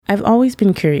I've always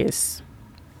been curious.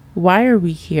 Why are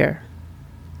we here?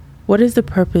 What is the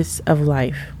purpose of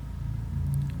life?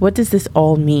 What does this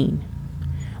all mean?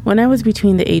 When I was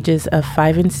between the ages of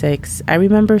 5 and 6, I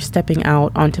remember stepping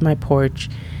out onto my porch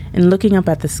and looking up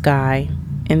at the sky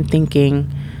and thinking,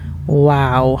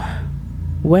 wow,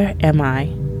 where am I?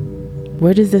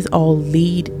 Where does this all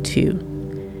lead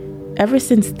to? Ever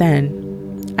since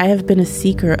then, I have been a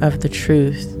seeker of the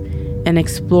truth, an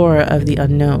explorer of the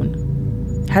unknown.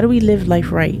 How do we live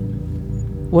life right?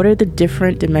 What are the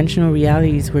different dimensional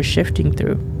realities we're shifting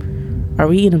through? Are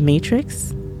we in a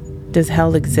matrix? Does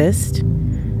hell exist?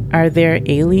 Are there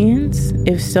aliens?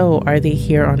 If so, are they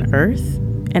here on Earth?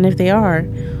 And if they are,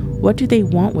 what do they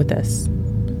want with us?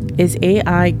 Is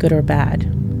AI good or bad?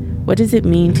 What does it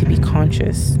mean to be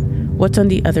conscious? What's on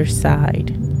the other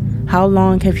side? How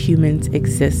long have humans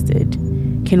existed?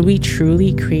 Can we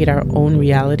truly create our own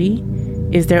reality?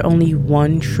 Is there only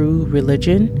one true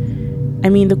religion? I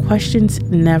mean, the questions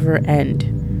never end.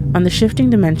 On the Shifting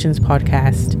Dimensions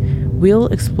podcast, we'll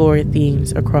explore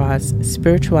themes across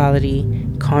spirituality,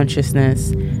 consciousness,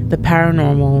 the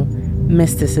paranormal,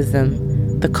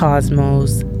 mysticism, the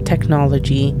cosmos,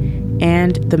 technology,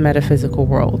 and the metaphysical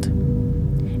world,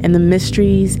 and the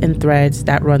mysteries and threads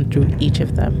that run through each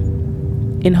of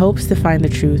them, in hopes to find the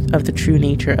truth of the true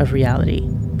nature of reality.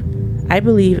 I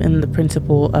believe in the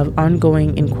principle of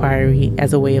ongoing inquiry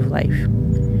as a way of life.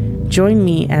 Join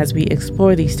me as we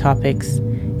explore these topics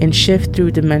and shift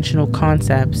through dimensional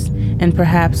concepts, and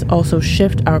perhaps also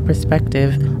shift our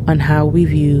perspective on how we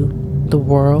view the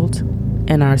world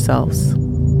and ourselves.